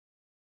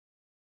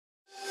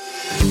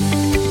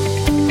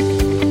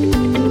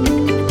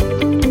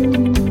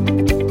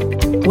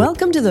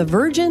Welcome to the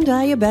Virgin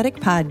Diabetic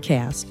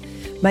Podcast.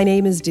 My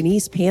name is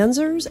Denise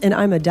Panzers, and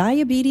I'm a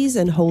diabetes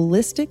and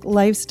holistic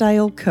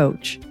lifestyle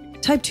coach.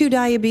 Type 2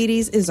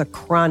 diabetes is a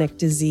chronic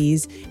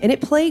disease, and it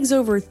plagues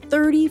over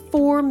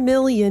 34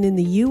 million in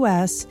the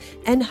U.S.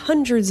 and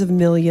hundreds of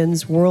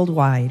millions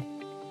worldwide.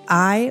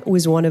 I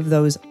was one of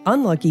those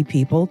unlucky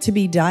people to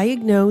be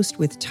diagnosed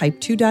with type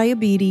 2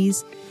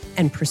 diabetes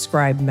and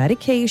prescribed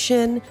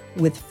medication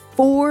with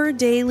 4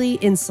 daily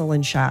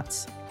insulin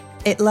shots.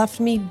 It left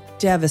me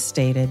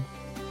devastated.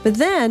 But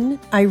then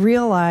I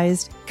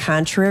realized,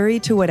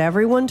 contrary to what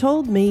everyone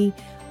told me,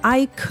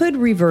 I could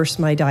reverse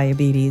my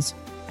diabetes.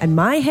 And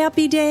my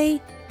happy day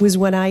was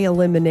when I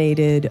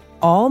eliminated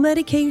all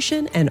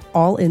medication and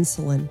all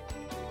insulin.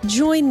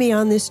 Join me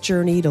on this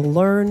journey to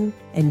learn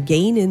and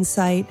gain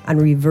insight on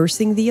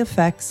reversing the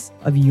effects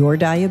of your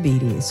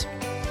diabetes.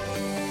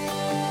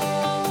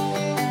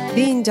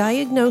 Being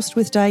diagnosed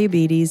with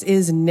diabetes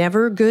is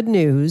never good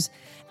news,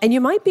 and you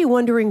might be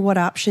wondering what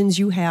options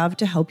you have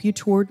to help you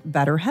toward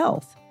better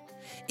health.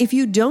 If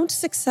you don't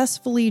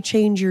successfully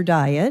change your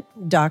diet,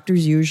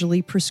 doctors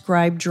usually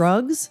prescribe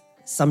drugs,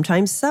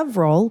 sometimes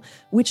several,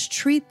 which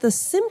treat the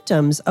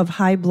symptoms of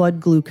high blood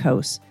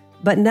glucose,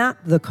 but not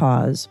the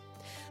cause.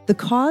 The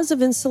cause of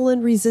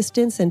insulin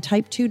resistance and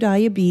type 2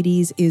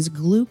 diabetes is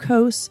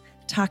glucose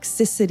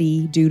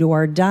toxicity due to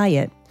our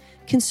diet,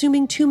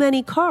 consuming too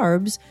many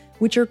carbs,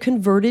 which are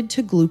converted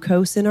to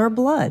glucose in our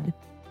blood.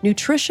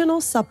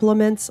 Nutritional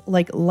supplements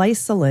like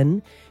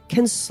Lysolin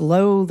can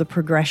slow the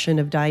progression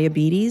of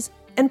diabetes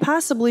and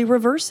possibly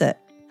reverse it.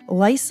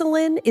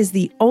 Lysolin is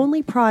the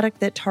only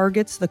product that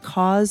targets the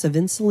cause of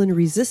insulin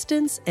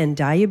resistance and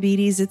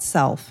diabetes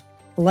itself.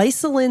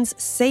 Lysolin's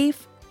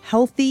safe,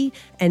 healthy,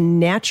 and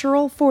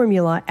natural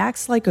formula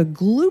acts like a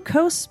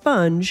glucose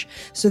sponge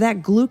so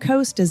that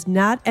glucose does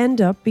not end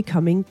up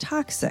becoming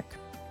toxic.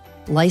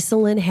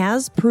 Lysolin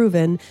has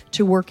proven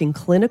to work in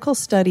clinical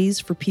studies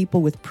for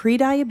people with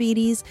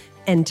prediabetes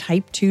and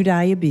type 2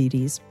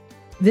 diabetes.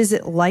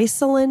 Visit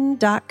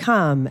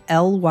Lysolin.com,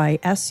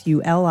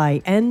 Lysulin.com,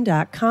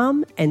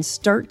 and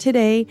start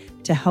today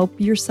to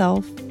help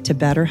yourself to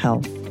better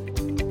health.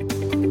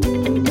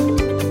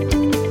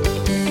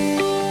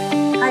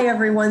 Hi,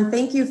 everyone.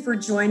 Thank you for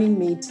joining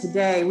me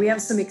today. We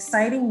have some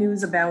exciting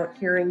news about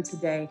hearing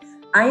today.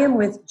 I am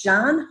with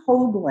John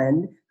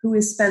Hoglund, who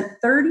has spent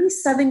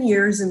 37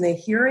 years in the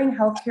hearing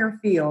healthcare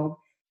field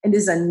and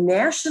is a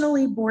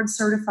nationally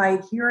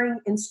board-certified hearing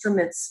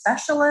instrument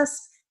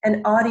specialist and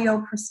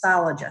audio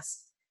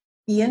prosthologist.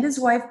 He and his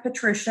wife,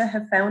 Patricia,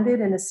 have founded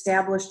and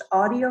established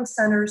audio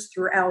centers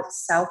throughout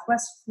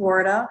Southwest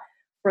Florida,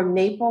 from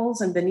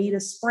Naples and Bonita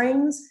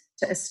Springs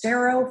to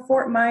Estero,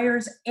 Fort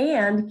Myers,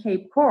 and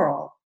Cape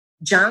Coral.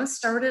 John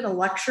started a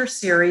lecture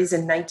series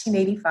in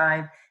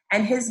 1985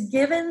 and has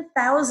given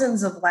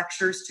thousands of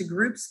lectures to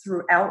groups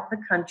throughout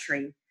the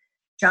country.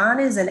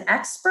 John is an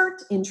expert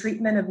in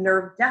treatment of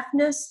nerve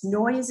deafness,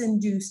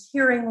 noise-induced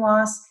hearing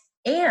loss,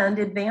 and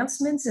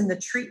advancements in the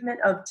treatment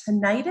of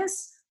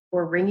tinnitus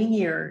or ringing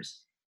ears.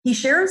 He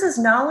shares his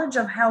knowledge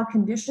of how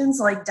conditions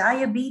like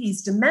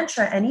diabetes,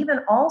 dementia, and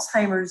even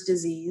Alzheimer's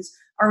disease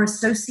are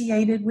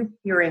associated with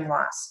hearing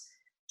loss.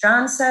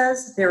 John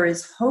says there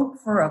is hope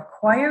for a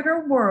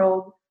quieter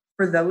world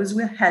for those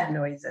with head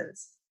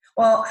noises.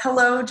 Well,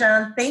 hello,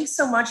 John. Thanks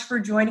so much for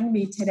joining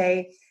me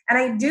today. And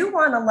I do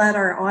want to let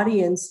our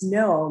audience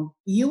know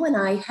you and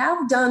I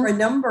have done a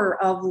number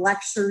of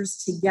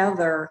lectures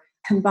together,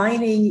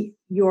 combining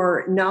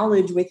your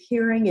knowledge with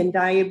hearing and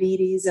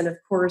diabetes, and of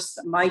course,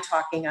 my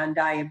talking on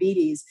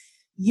diabetes.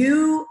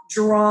 You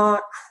draw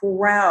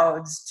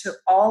crowds to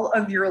all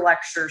of your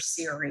lecture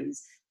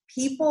series.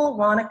 People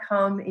want to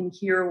come and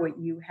hear what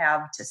you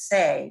have to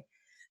say.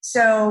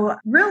 So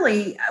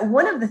really,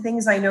 one of the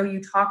things I know you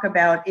talk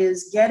about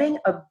is getting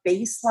a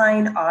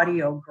baseline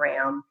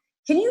audiogram.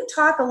 Can you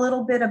talk a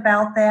little bit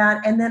about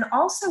that, and then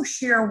also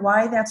share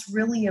why that's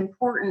really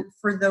important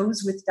for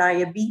those with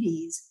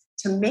diabetes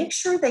to make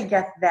sure they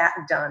get that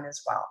done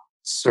as well?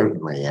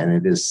 Certainly, and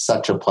it is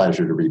such a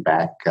pleasure to be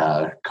back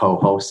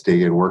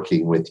co-hosting and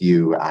working with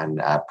you on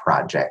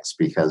projects,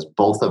 because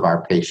both of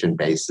our patient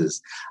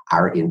bases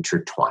are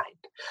intertwined.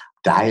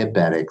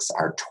 Diabetics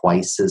are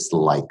twice as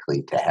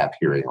likely to have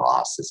hearing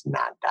loss as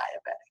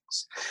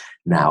non-diabetics.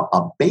 Now,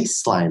 a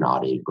baseline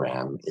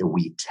audiogram,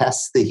 we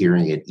test the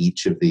hearing at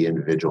each of the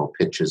individual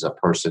pitches a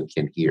person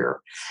can hear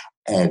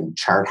and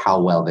chart how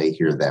well they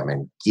hear them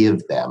and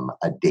give them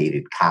a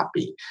dated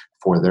copy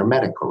for their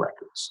medical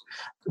records.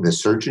 The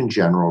Surgeon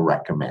General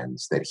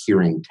recommends that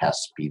hearing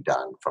tests be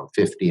done from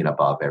 50 and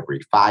above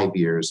every 5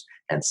 years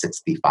and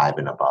 65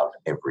 and above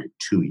every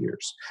 2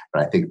 years.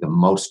 But I think the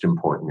most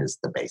important is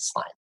the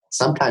baseline.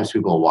 Sometimes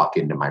people walk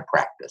into my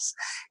practice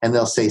and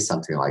they'll say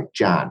something like,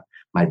 John,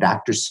 my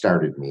doctor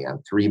started me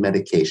on 3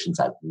 medications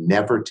I've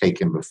never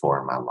taken before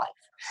in my life.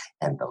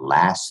 And the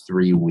last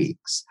 3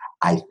 weeks,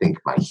 I think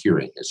my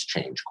hearing has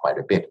changed quite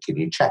a bit. Can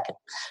you check it?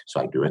 So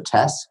I do a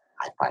test,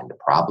 I find a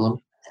problem,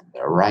 and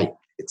they're right.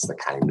 It's the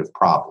kind of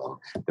problem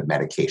the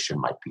medication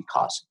might be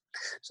causing.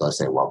 So I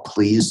say, well,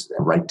 please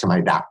write to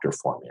my doctor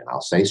for me. And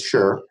I'll say,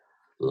 sure.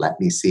 Let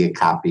me see a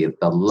copy of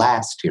the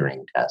last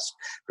hearing test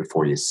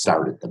before you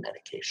started the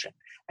medication.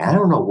 And I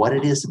don't know what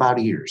it is about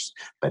ears,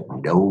 but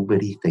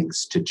nobody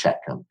thinks to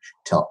check them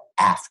till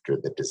after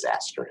the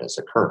disaster has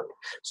occurred.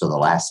 So the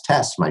last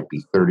test might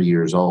be 30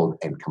 years old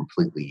and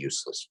completely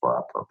useless for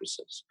our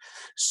purposes.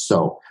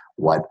 So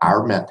what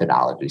our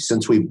methodology,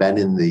 since we've been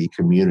in the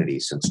community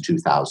since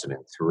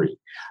 2003,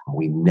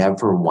 we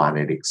never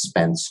wanted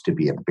expense to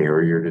be a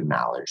barrier to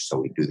knowledge. So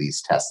we do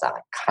these tests on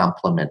a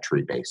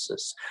complementary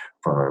basis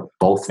for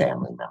both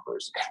family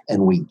members.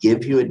 And we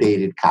give you a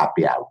dated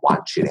copy I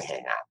want you to hang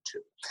on to.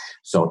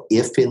 So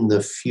if in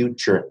the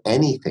future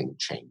anything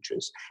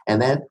changes, and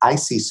then I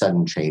see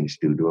sudden change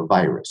due to a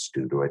virus,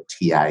 due to a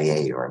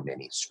TIA or a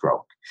mini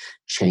stroke,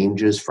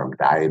 changes from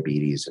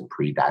diabetes and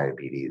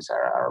prediabetes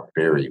are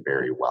very,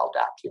 very well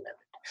documented.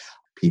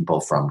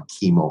 People from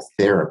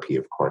chemotherapy,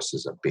 of course,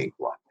 is a big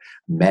one.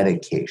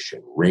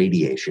 Medication,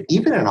 radiation,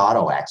 even an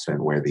auto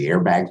accident where the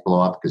airbags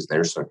blow up because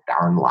they're so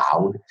darn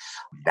loud.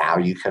 Now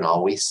you can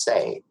always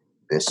say,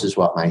 this is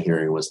what my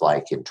hearing was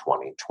like in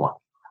 2020.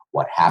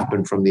 What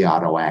happened from the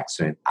auto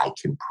accident, I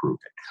can prove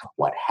it.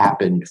 What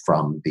happened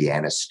from the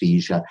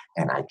anesthesia,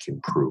 and I can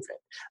prove it.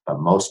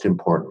 But most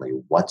importantly,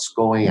 what's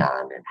going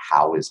on and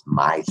how is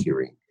my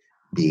hearing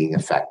being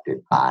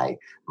affected by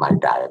my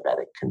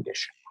diabetic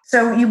condition?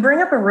 So you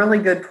bring up a really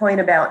good point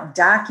about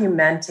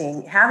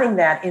documenting, having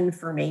that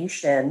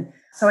information.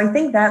 So I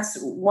think that's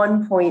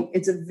one point.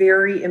 It's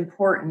very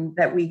important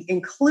that we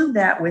include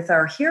that with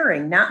our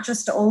hearing, not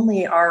just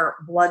only our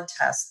blood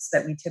tests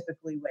that we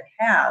typically would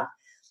have.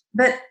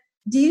 But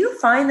do you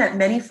find that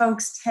many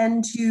folks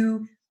tend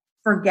to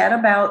forget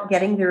about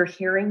getting their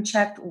hearing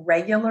checked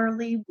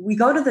regularly? We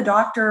go to the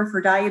doctor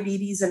for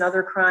diabetes and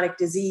other chronic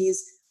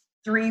disease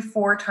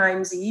 3-4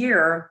 times a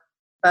year,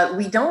 but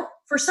we don't,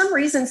 for some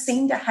reason,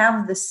 seem to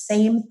have the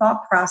same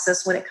thought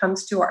process when it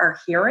comes to our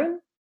hearing.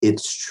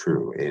 It's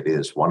true. It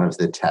is one of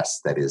the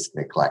tests that is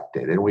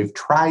neglected. And we've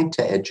tried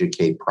to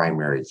educate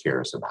primary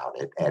cares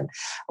about it. And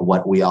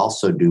what we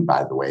also do,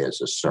 by the way, as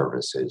a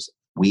service is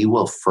we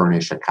will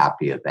furnish a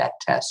copy of that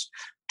test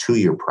to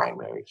your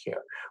primary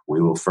care.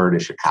 We will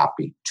furnish a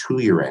copy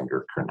to your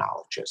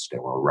endocrinologist,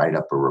 and we'll write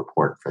up a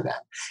report for them.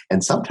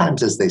 And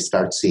sometimes as they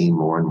start seeing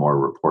more and more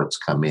reports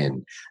come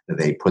in,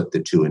 they put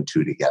the 2 and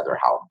 2 together,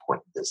 how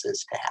important this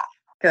is to have.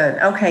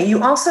 Good. Okay.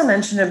 You also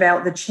mentioned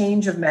about the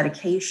change of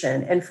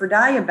medication. And for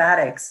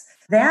diabetics,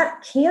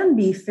 that can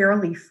be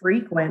fairly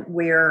frequent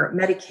where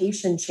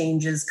medication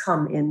changes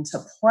come into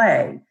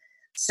play.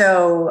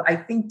 So I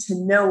think to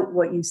note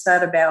what you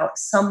said about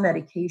some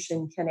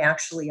medication can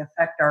actually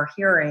affect our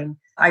hearing,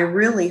 I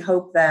really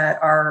hope that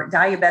our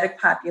diabetic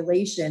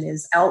population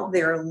is out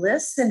there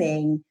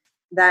listening,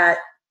 that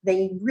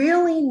they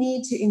really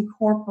need to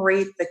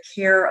incorporate the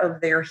care of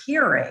their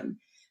hearing.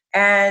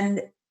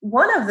 And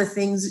one of the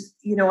things,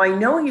 I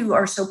know you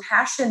are so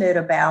passionate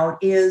about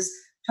is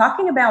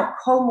talking about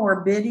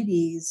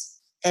comorbidities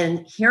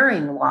and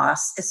hearing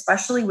loss,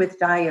 especially with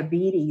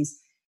diabetes.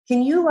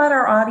 Can you let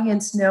our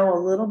audience know a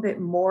little bit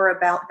more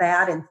about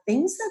that and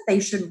things that they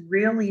should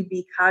really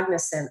be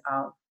cognizant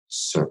of?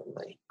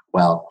 Certainly.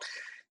 Well,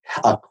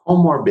 a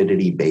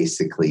comorbidity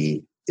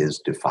basically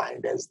is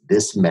defined as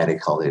this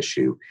medical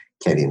issue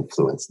can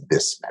influence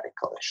this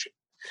medical issue.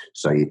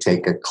 So you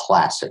take a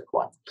classic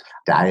one.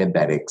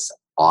 Diabetics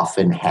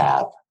often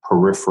have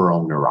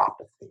peripheral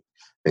neuropathy.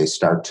 They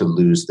start to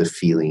lose the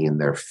feeling in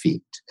their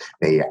feet.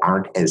 They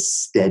aren't as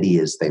steady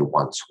as they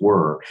once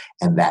were,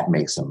 and that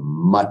makes a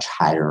much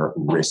higher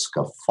risk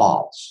of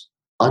falls.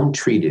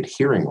 Untreated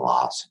hearing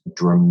loss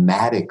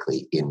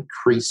dramatically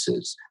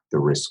increases the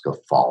risk of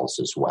falls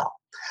as well.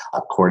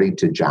 According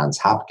to Johns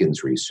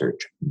Hopkins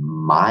research,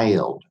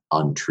 mild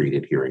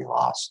untreated hearing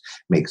loss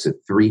makes it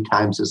 3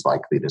 times as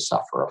likely to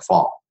suffer a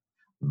fall.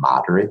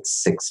 Moderate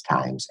 6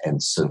 times,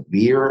 and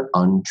severe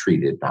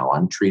untreated. Now,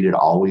 untreated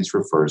always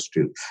refers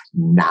to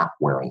not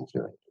wearing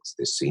hearing aids.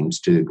 This seems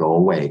to go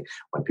away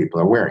when people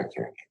are wearing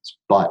hearing aids,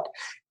 but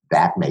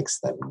that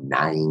makes them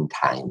 9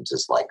 times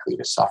as likely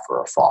to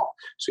suffer a fall.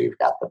 So you've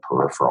got the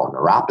peripheral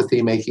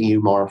neuropathy making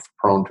you more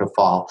prone to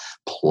fall,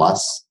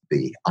 plus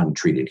the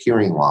untreated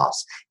hearing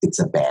loss. It's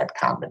a bad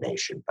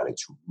combination, but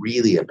it's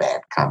really a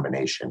bad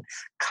combination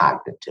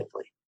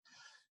cognitively.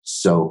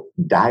 So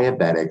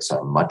diabetics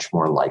are much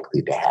more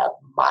likely to have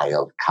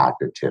mild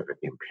cognitive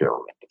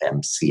impairment,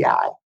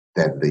 MCI,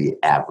 than the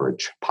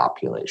average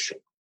population.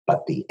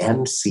 But the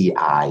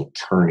MCI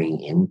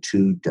turning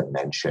into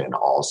dementia and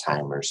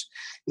Alzheimer's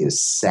is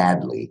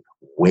sadly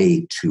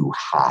way too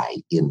high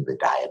in the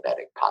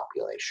diabetic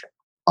population.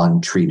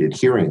 Untreated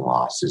hearing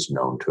loss is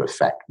known to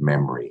affect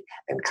memory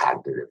and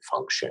cognitive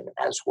function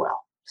as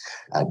well.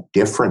 A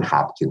different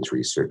Hopkins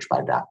research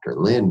by Dr.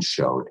 Lin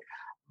showed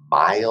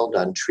mild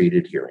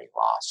untreated hearing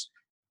loss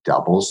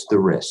doubles the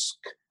risk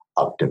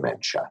of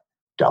dementia,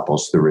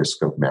 doubles the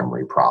risk of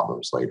memory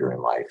problems later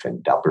in life,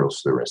 and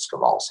doubles the risk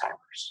of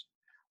Alzheimer's,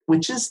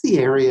 which is the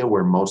area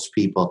where most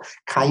people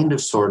kind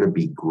of sort of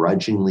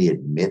begrudgingly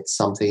admit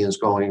something is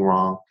going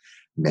wrong,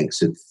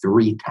 makes it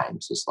 3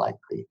 times as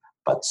likely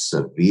But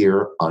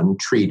severe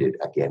untreated,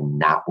 again,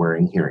 not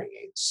wearing hearing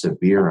aids,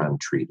 severe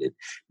untreated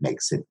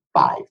makes it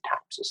 5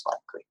 times as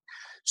likely.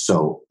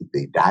 So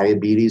the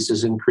diabetes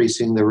is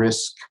increasing the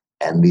risk,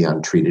 and the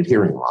untreated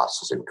hearing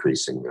loss is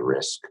increasing the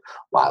risk,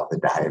 while the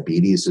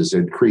diabetes is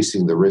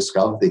increasing the risk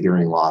of the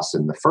hearing loss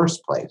in the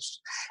first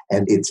place.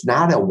 And it's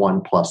not a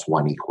 1 +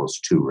 1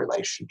 = 2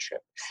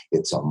 relationship.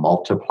 It's a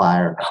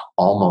multiplier,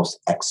 almost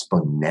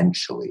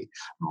exponentially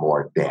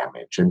more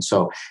damage. And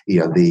so,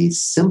 the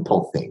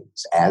simple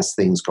things, as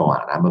things go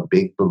on, I'm a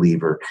big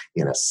believer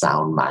in a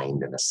sound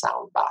mind and a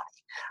sound body.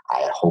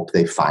 I hope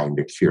they find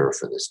a cure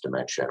for this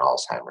dementia and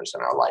Alzheimer's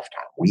in our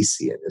lifetime. We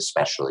see it,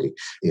 especially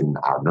in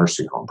our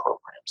nursing home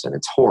programs, and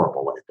it's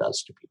horrible what it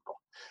does to people.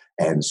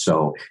 And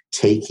so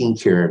taking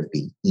care of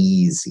the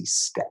easy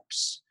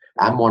steps.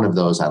 I'm one of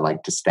those, I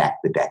like to stack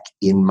the deck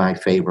in my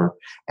favor.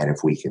 And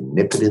if we can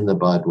nip it in the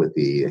bud with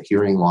the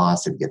hearing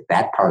loss and get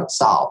that part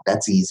solved,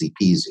 that's easy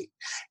peasy.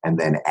 And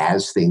then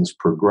as things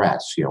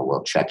progress,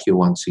 we'll check you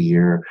once a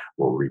year.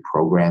 We'll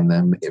reprogram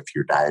them if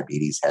your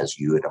diabetes has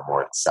you at a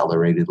more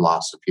accelerated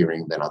loss of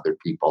hearing than other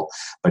people.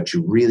 But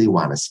you really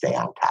want to stay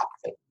on top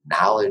of it.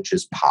 Knowledge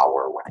is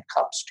power when it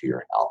comes to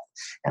your health.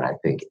 And I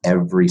think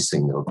every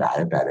single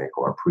diabetic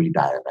or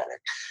pre-diabetic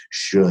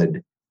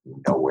should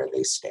know where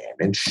they stand.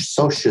 And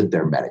so should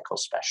their medical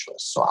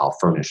specialists. So I'll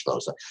furnish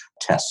those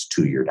tests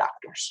to your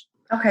doctors.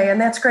 Okay,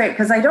 and that's great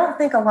because I don't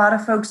think a lot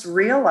of folks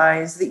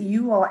realize that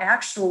you will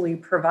actually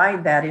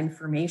provide that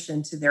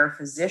information to their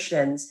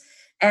physicians.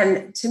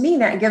 And to me,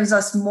 that gives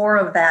us more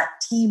of that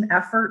team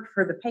effort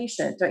for the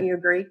patient. Don't you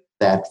agree?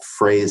 That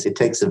phrase, it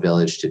takes a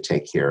village to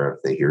take care of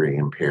the hearing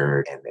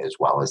impaired and as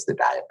well as the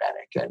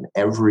diabetic. And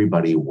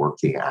everybody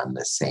working on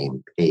the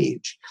same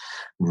page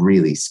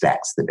really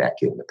stacks the deck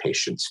in the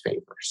patient's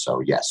favor.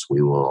 So yes,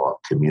 we will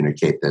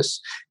communicate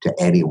this to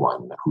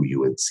anyone who you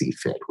would see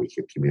fit. We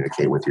could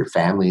communicate with your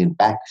family. In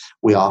fact,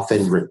 we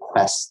often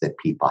request that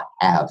people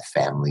have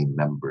family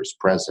members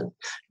present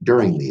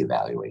during the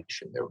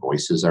evaluation. Their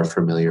voices are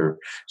familiar.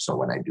 So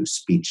when I do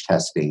speech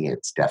testing,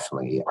 it's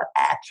definitely more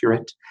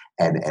accurate,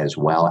 and as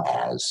well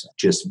as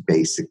just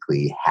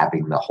basically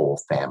having the whole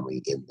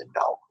family in the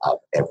know of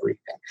everything.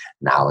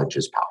 Knowledge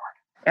is power.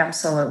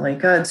 Absolutely.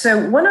 Good.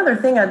 So one other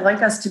thing I'd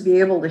like us to be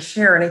able to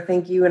share, and I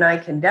think you and I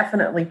can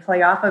definitely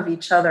play off of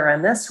each other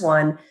on this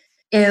one,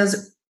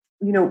 is,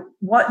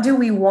 what do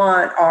we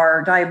want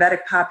our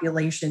diabetic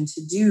population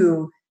to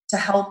do to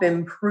help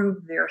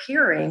improve their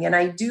hearing? And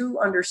I do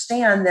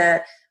understand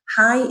that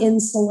high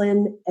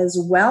insulin as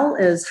well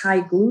as high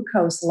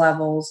glucose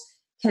levels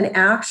can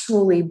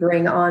actually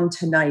bring on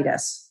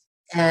tinnitus.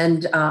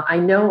 And I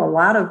know a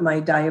lot of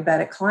my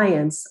diabetic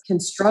clients can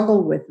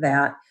struggle with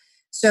that.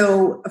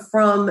 So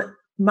from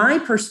my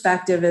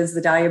perspective as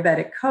the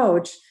diabetic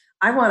coach,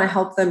 I want to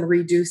help them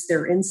reduce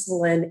their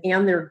insulin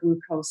and their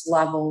glucose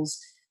levels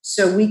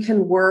so we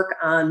can work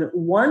on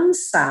one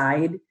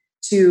side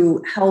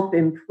to help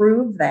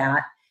improve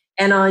that.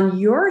 And on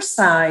your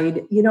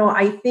side,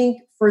 I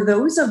think for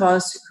those of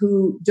us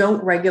who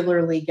don't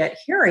regularly get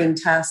hearing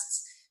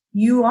tests,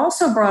 you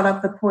also brought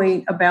up the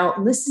point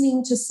about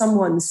listening to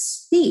someone's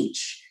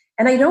speech.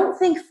 And I don't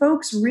think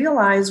folks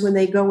realize when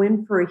they go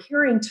in for a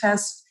hearing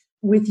test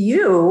with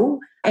you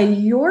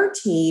and your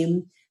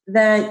team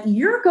that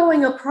you're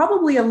going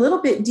probably a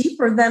little bit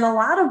deeper than a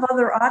lot of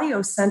other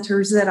audio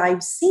centers that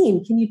I've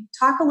seen. Can you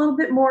talk a little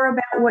bit more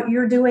about what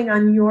you're doing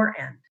on your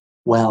end?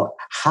 Well,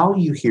 how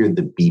you hear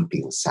the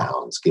beeping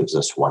sounds gives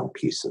us one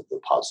piece of the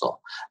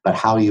puzzle, but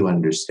how you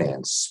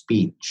understand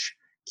speech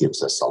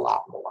gives us a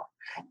lot more.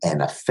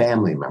 And a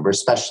family member,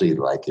 especially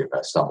like if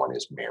someone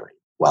is married,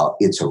 well,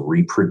 it's a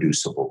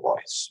reproducible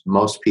voice.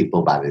 Most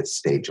people by this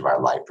stage of our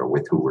life are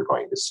with who we're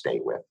going to stay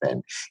with.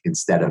 And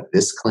instead of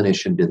this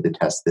clinician did the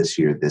test this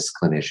year, this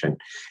clinician,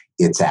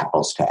 it's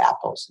apples to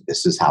apples.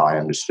 This is how I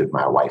understood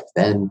my wife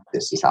then.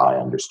 This is how I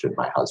understood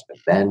my husband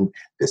then.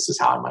 This is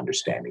how I'm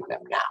understanding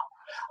them now.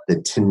 The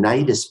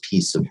tinnitus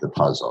piece of the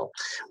puzzle,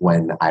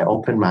 when I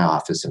opened my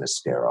office in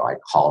Estero, I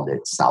called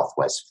it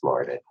Southwest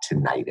Florida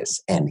Tinnitus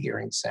and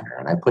Hearing Center.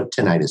 And I put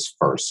tinnitus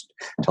first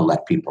to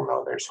let people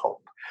know there's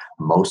hope.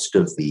 Most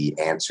of the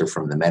answer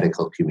from the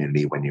medical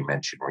community when you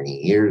mention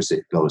ringing ears,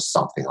 it goes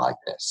something like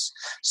this.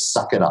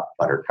 Suck it up,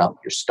 buttercup.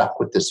 You're stuck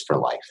with this for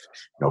life.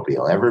 Nobody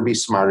will ever be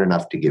smart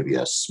enough to give you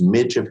a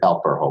smidge of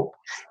help or hope,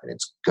 and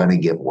it's going to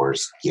get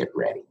worse. Get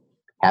ready.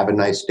 Have a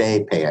nice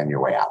day, pay on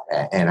your way out.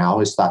 And I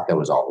always thought that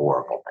was a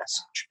horrible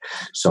message.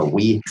 So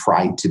we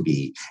tried to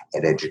be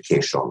an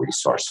educational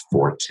resource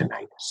for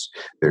tinnitus.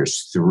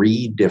 There's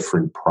 3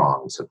 different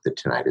prongs of the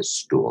tinnitus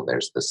stool.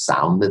 There's the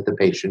sound that the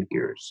patient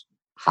hears,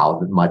 how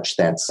much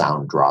that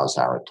sound draws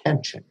our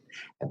attention,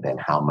 and then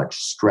how much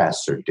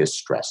stress or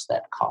distress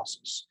that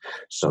causes.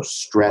 So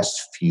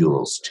stress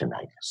fuels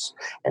tinnitus.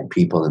 And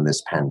people in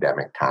this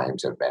pandemic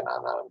times have been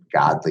on an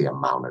ungodly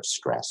amount of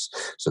stress.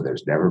 So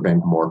there's never been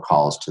more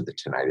calls to the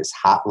tinnitus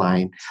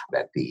hotline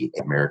that the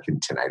American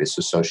Tinnitus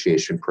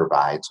Association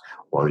provides,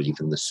 or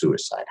even the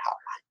suicide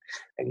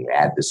hotline. And you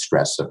add the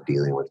stress of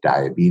dealing with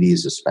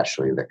diabetes,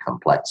 especially the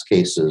complex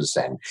cases,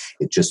 and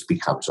it just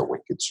becomes a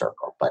wicked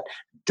circle. But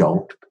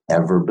don't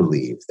ever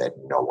believe that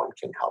no one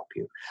can help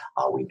you.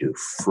 We do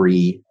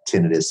free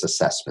tinnitus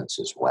assessments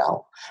as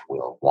well.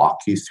 We'll walk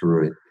you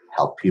through it,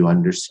 help you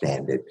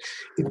understand it,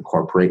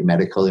 incorporate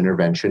medical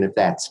intervention if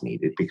that's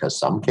needed, because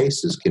some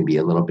cases can be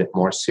a little bit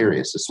more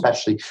serious,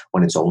 especially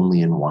when it's only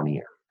in one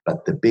ear.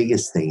 But the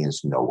biggest thing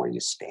is know where you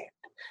stand.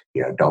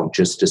 Don't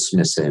just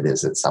dismiss it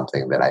as it's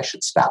something that I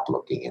should stop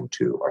looking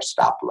into or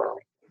stop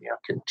learning.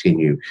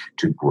 Continue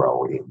to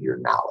grow in your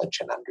knowledge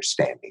and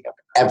understanding of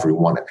every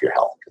one of your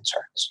health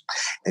concerns.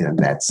 And on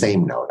that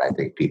same note, I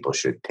think people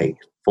should take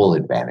full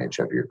advantage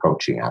of your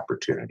coaching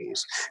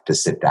opportunities to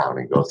sit down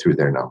and go through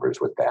their numbers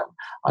with them,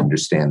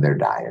 understand their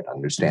diet,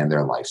 understand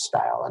their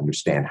lifestyle,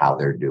 understand how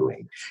they're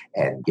doing,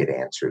 and get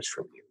answers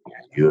from you.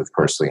 You have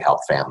personally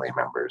helped family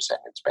members, and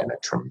it's been a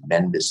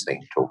tremendous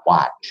thing to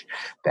watch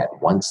that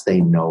once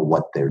they know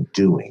what they're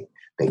doing,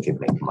 they can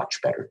make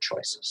much better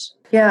choices.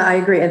 Yeah, I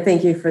agree. And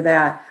thank you for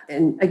that.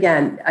 And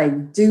again, I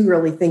do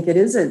really think it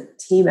is a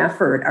team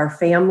effort. Our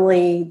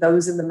family,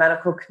 those in the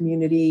medical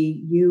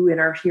community, you in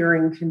our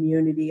hearing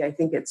community, I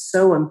think it's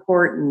so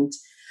important.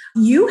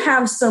 You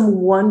have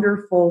some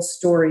wonderful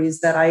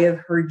stories that I have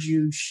heard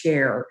you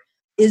share.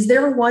 Is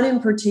there one in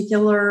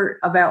particular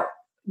about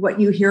what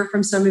you hear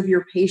from some of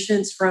your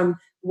patients, from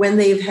when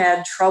they've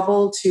had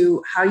trouble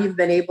to how you've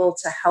been able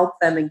to help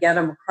them and get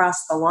them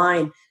across the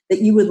line,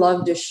 that you would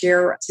love to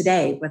share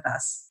today with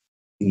us?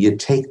 You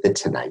take the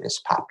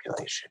tinnitus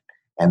population,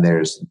 and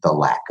there's the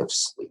lack of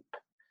sleep.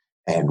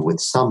 And with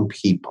some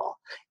people,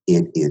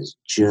 it is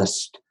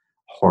just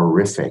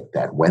horrific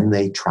that when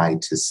they try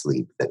to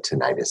sleep, the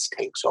tinnitus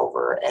takes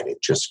over. And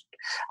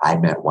I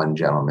met one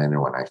gentleman,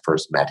 and when I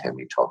first met him,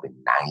 he told me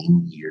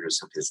 9 years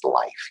of his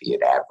life, he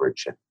had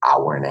averaged an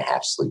hour and a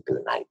half sleep in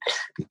the night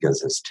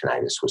because his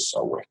tinnitus was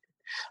so wicked.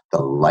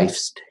 The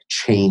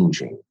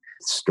life-changing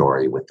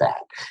story with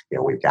that.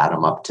 We got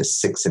him up to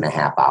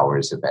 6.5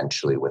 hours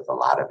eventually with a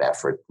lot of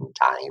effort and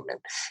time. And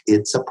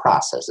it's a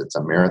process. It's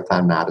a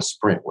marathon, not a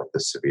sprint with the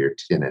severe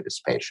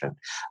tinnitus patient,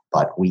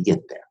 but we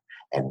get there.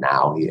 And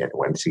now,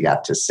 once he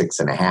got to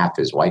 6.5,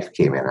 his wife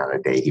came in on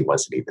a day he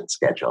wasn't even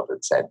scheduled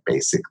and said,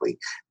 basically,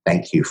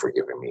 thank you for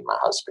giving me my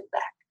husband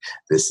back.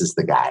 This is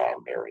the guy I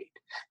married.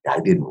 I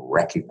didn't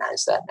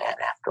recognize that man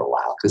after a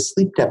while, because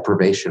sleep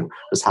deprivation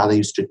was how they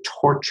used to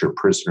torture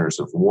prisoners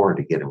of war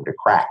to get him to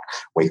crack.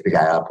 Wake the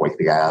guy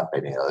up,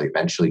 and he'll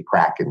eventually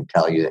crack and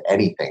tell you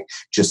anything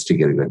just to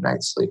get a good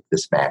night's sleep.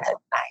 This man had 9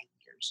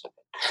 years of it.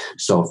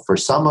 So for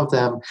some of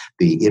them,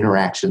 the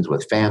interactions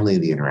with family,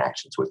 the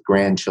interactions with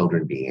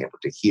grandchildren, being able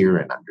to hear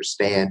and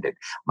understand, and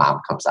mom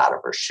comes out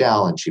of her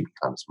shell and she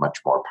becomes much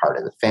more part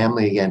of the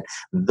family again,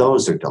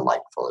 those are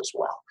delightful as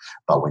well.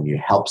 But when you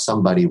help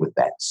somebody with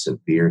that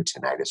severe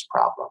tinnitus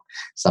problem,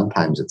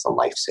 sometimes it's a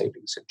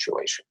life-saving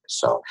situation.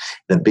 So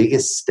the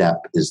biggest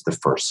step is the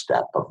first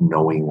step of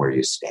knowing where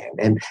you stand.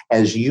 And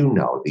as you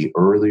know, the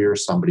earlier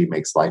somebody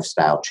makes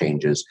lifestyle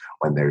changes,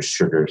 when their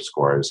sugar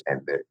scores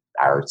and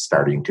are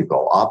starting to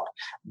go up,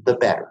 the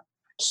better.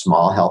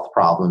 Small health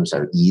problems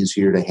are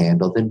easier to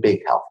handle than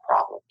big health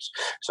problems.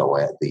 So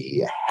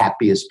the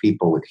happiest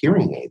people with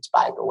hearing aids,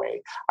 by the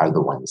way, are the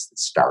ones that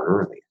start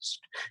earliest.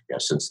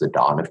 Since the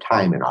dawn of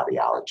time in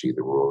audiology,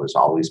 the rule has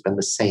always been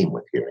the same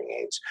with hearing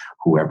aids.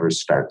 Whoever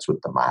starts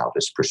with the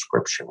mildest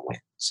prescription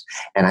wins.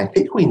 And I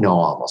think we know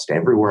almost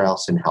everywhere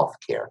else in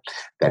healthcare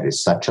that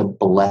is such a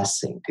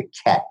blessing to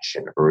catch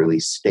an early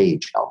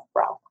stage health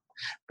problem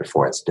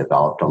before it's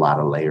developed a lot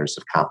of layers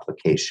of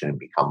complication and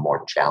become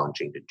more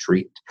challenging to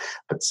treat.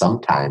 But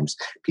sometimes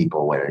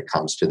people, when it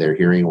comes to their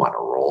hearing, want to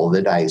roll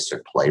the dice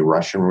or play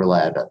Russian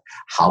roulette of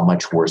how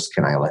much worse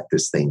can I let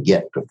this thing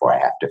get before I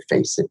have to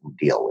face it and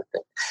deal with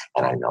it.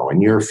 And I know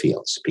in your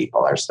fields,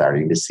 people are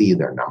starting to see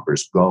their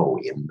numbers go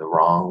in the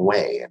wrong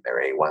way, and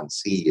their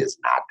A1C is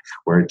not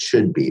where it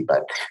should be,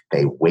 but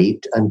they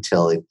wait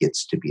until it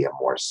gets to be a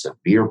more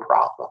severe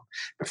problem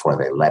before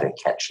they let it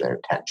catch their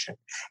attention.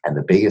 And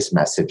the biggest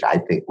message I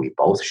think we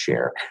both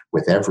share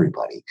with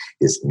everybody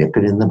is nip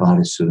it in the bud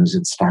as soon as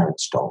it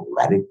starts. Don't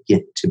let it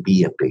get to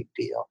be a big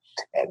deal,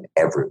 and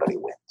everybody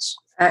wins.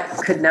 I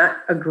could not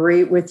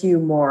agree with you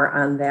more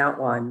on that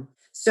one.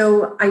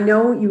 So I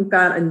know you've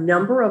got a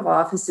number of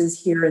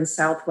offices here in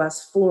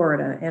Southwest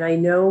Florida, and I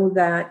know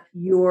that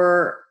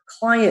your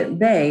client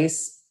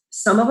base,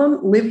 some of them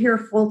live here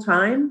full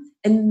time,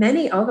 and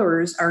many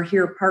others are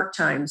here part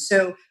time.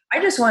 So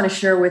I just want to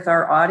share with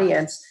our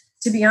audience,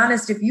 to be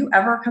honest, if you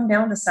ever come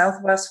down to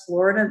Southwest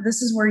Florida,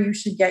 this is where you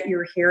should get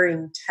your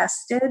hearing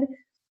tested.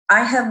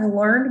 I have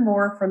learned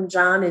more from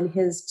John and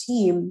his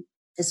team,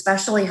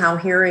 especially how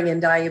hearing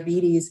and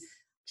diabetes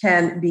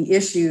can be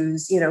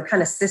issues,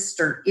 kind of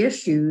sister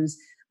issues,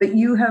 but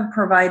you have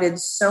provided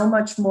so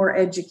much more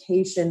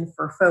education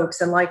for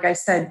folks. And like I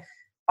said,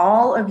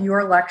 all of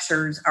your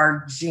lectures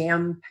are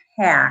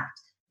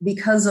jam-packed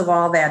because of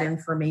all that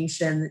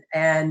information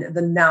and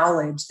the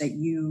knowledge that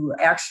you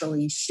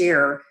actually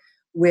share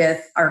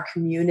with our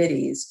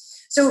communities.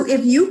 So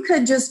if you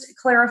could just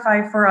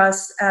clarify for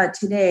us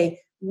today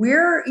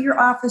where your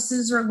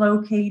offices are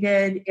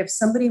located, if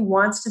somebody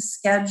wants to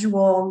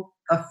schedule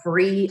a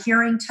free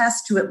hearing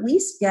test to at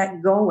least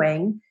get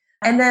going.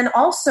 And then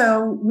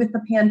also with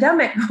the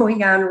pandemic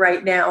going on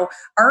right now,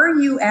 are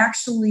you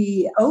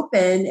actually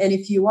open? And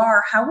if you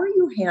are, how are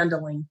you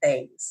handling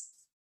things?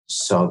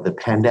 So the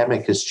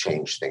pandemic has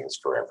changed things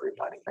for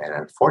everybody. And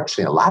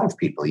unfortunately, a lot of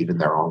people, even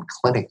their own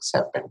clinics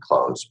have been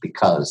closed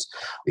because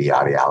the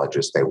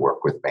audiologist they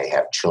work with may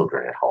have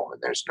children at home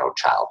and there's no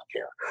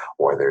childcare,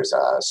 or there's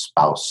a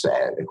spouse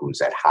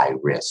who's at high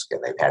risk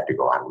and they've had to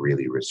go on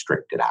really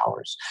restricted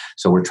hours.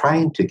 So we're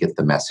trying to get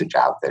the message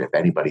out that if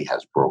anybody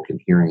has broken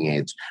hearing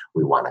aids,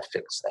 we want to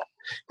fix them.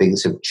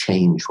 Things have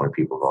changed when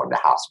people go into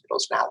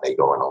hospitals now. They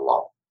go in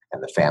alone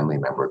and the family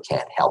member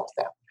can't help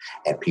them.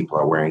 And people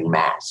are wearing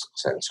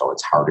masks, and so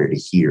it's harder to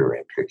hear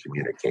and to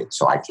communicate.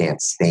 So I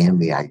can't stand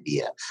the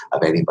idea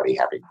of anybody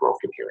having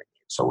broken hearing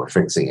aids. So we're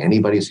fixing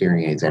anybody's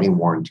hearing aids. Any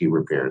warranty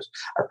repairs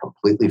are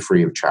completely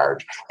free of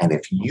charge. And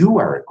if you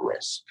are at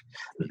risk,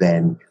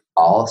 then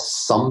all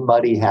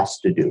somebody has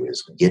to do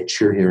is get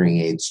your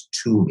hearing aids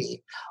to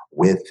me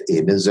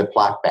in a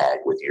Ziploc bag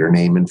with your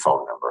name and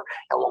phone number,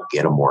 and we'll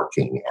get them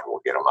working and we'll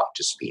get them up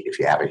to speed. If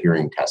you have a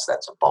hearing test,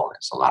 that's a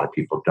bonus. A lot of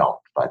people don't.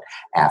 But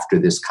after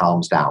this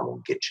calms down,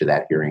 we'll get you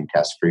that hearing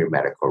test for your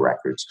medical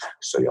records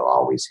so you'll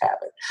always have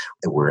it.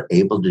 And we're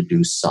able to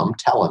do some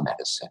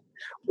telemedicine.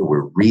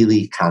 We're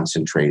really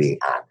concentrating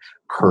on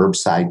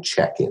curbside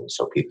check-in,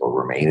 so people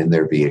remain in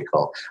their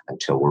vehicle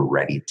until we're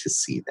ready to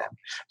see them,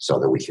 so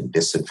that we can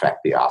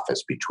disinfect the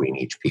office between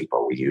each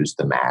people. We use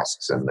the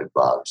masks and the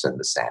gloves and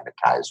the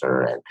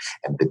sanitizer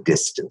and the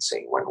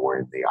distancing when we're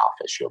in the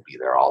office. You'll be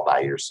there all by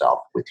yourself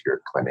with your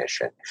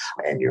clinician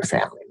and your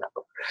family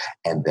member.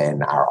 And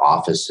then our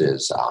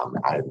offices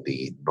in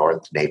the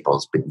North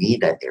Naples,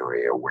 Bonita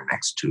area, we're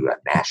next to a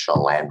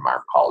national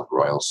landmark called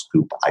Royal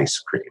Scoop Ice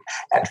Cream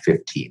at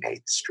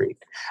 15th Street.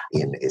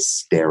 In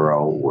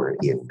Estero, we're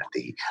in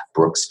the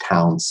Brooks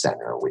Town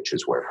Center, which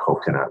is where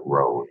Coconut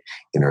Road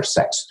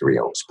intersects Three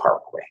Oaks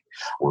Parkway.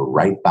 We're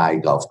right by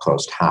Gulf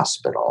Coast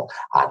Hospital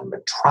on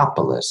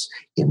Metropolis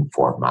in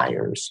Fort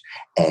Myers.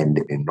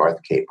 And in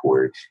North Cape,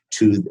 we're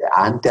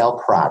on Del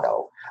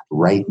Prado,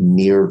 right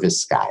near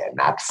Vizcaya,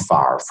 not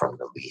far from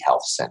the Lee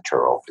Health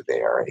Center over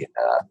there in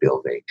a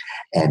building.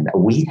 And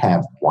we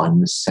have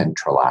one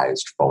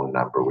centralized phone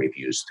number we've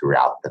used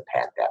throughout the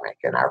pandemic.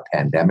 And our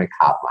pandemic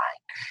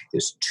hotline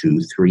is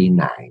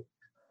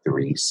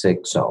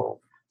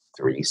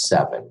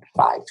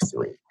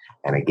 239-360-3753.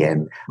 And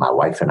again, my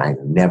wife and I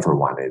never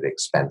wanted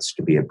expense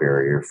to be a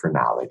barrier for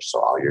knowledge. So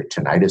all your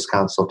tinnitus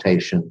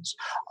consultations,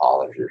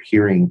 all of your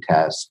hearing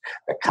tests,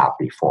 the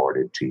copy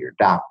forwarded to your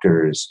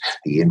doctors,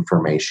 the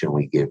information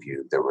we give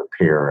you, the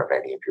repair of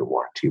any of your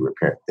warranty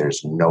repair,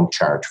 there's no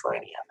charge for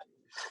any of it.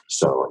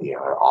 So,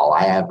 all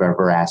I have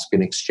ever asked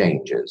in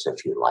exchange is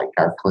if you like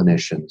our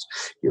clinicians,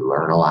 you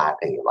learn a lot,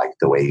 and you like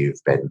the way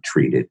you've been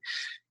treated,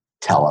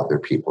 tell other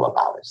people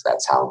about us.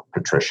 That's how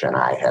Patricia and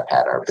I have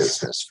had our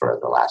business for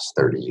the last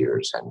 30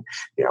 years. And,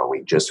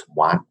 we just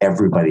want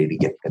everybody to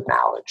get the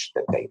knowledge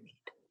that they need.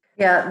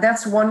 Yeah,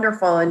 that's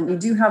wonderful. And you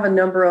do have a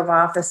number of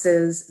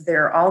offices.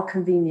 They're all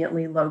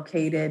conveniently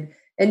located.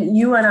 And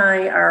you and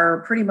I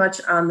are pretty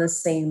much on the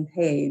same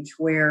page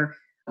where,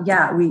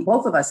 we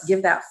both of us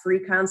give that free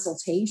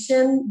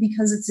consultation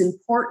because it's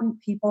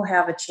important people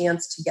have a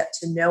chance to get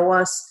to know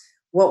us,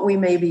 what we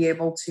may be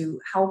able to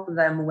help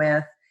them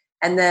with,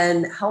 and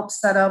then help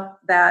set up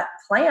that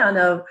plan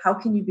of how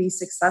can you be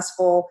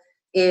successful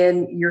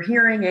in your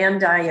hearing and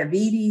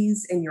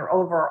diabetes and your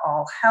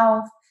overall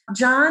health.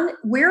 John,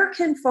 where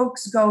can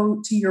folks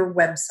go to your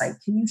website?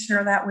 Can you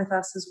share that with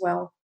us as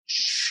well?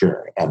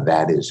 Sure. And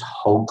that is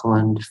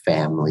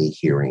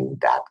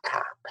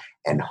HoglundFamilyHearing.com.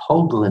 And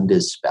Hoglund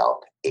is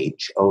spelled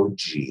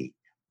Hoglund,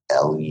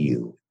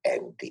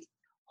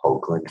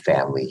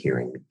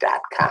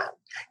 HoglundFamilyHearing.com.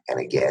 And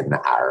again,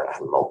 our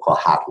local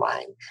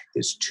hotline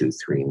is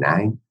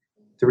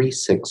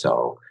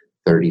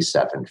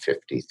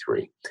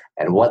 239-360-3753.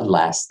 And one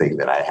last thing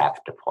that I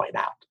have to point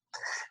out.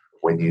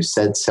 When you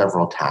said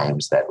several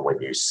times that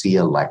when you see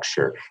a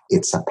lecture,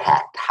 it's a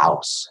packed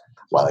house.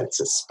 Well,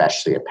 it's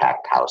especially a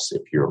packed house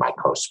if you're my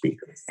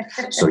co-speaker.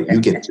 So you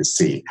get to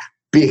see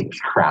big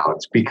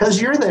crowds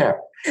because you're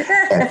there.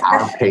 And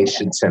our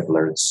patients have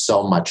learned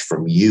so much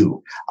from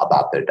you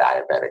about their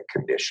diabetic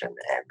condition.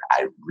 And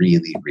I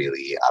really,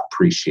 really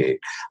appreciate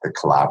the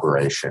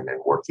collaboration and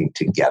working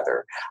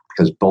together,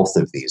 because both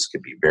of these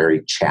can be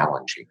very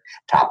challenging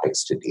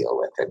topics to deal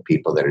with. And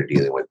people that are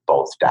dealing with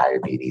both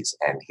diabetes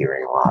and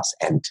hearing loss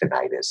and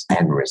tinnitus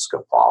and risk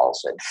of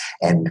falls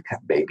and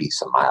maybe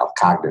some mild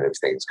cognitive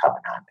things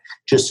coming on,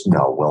 just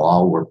know we'll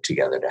all work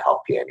together to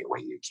help you any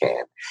way you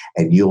can.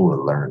 And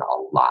you'll learn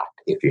a lot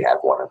if you have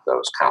one of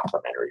those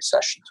complimentary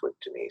sessions with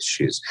Denise.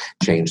 She's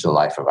changed the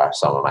life of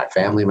some of my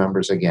family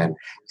members again,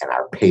 and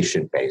our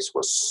patient base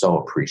was so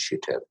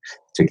appreciative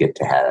to get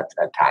to have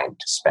a time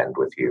to spend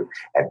with you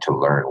and to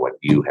learn what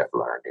you have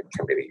learned in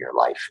committing your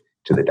life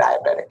to the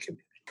diabetic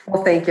community.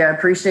 Well, thank you. I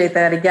appreciate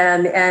that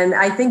again. And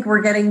I think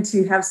we're getting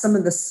to have some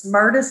of the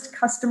smartest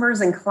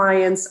customers and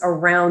clients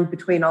around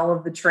between all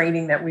of the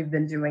training that we've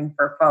been doing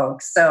for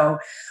folks. So,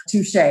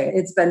 touche.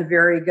 It's been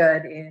very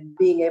good in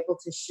being able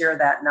to share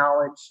that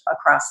knowledge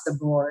across the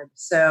board.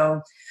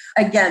 So,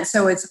 again,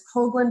 so it's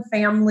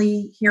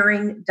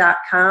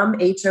HoglundFamilyHearing.com,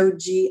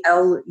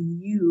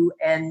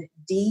 HOGLUND.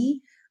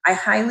 I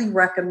highly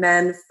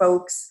recommend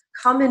folks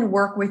come and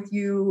work with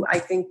you. I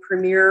think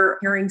premier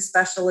hearing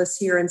specialists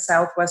here in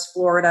Southwest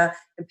Florida,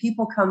 and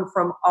people come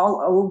from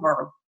all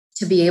over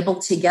to be able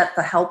to get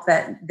the help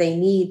that they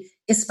need,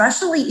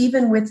 especially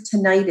even with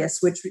tinnitus,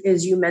 which,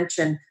 as you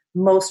mentioned,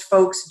 most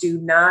folks do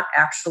not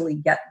actually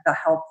get the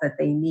help that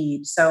they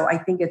need. So I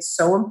think it's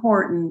so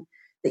important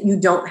that you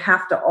don't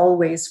have to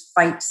always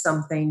fight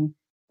something.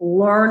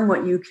 Learn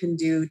what you can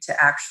do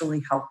to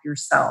actually help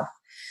yourself.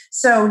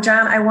 So,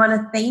 John, I want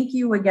to thank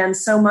you again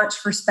so much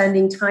for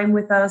spending time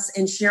with us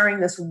and sharing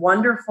this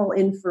wonderful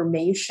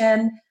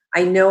information.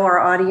 I know our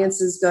audience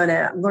is going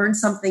to learn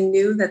something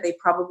new that they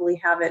probably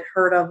haven't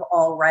heard of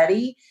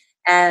already.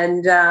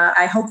 And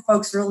I hope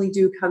folks really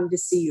do come to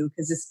see you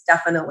because it's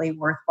definitely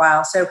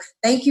worthwhile. So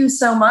thank you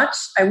so much.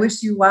 I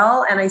wish you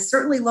well. And I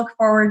certainly look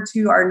forward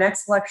to our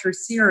next lecture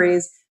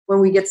series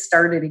when we get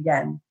started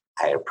again.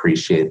 I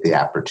appreciate the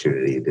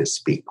opportunity to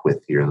speak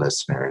with your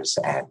listeners,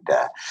 and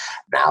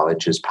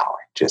knowledge is power.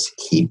 Just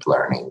keep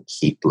learning,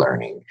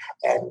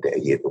 and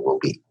it will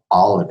be,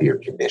 all of your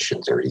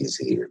conditions are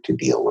easier to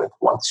deal with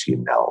once you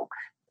know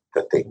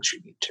the things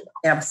you need to know.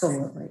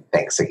 Absolutely.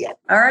 Thanks again.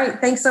 All right.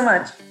 Thanks so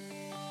much.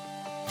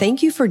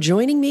 Thank you for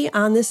joining me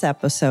on this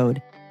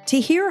episode. To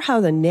hear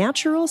how the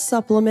natural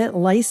supplement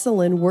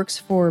Lysolin works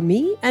for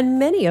me and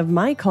many of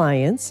my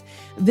clients,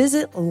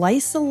 visit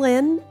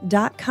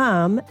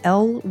lysolin.com,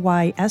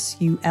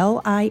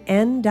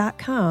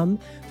 lysulin.com,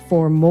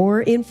 for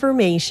more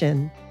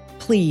information.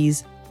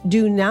 Please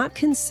do not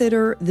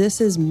consider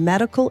this as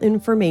medical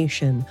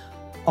information.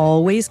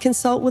 Always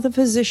consult with a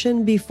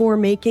physician before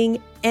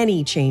making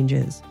any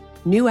changes.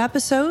 New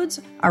episodes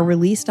are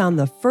released on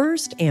the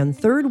first and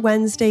third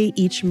Wednesday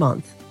each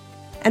month.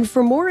 And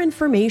for more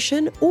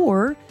information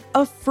or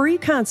a free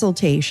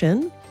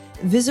consultation,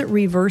 visit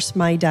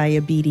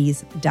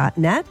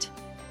reversemydiabetes.net.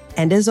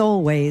 And as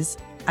always,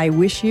 I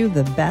wish you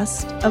the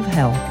best of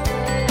health.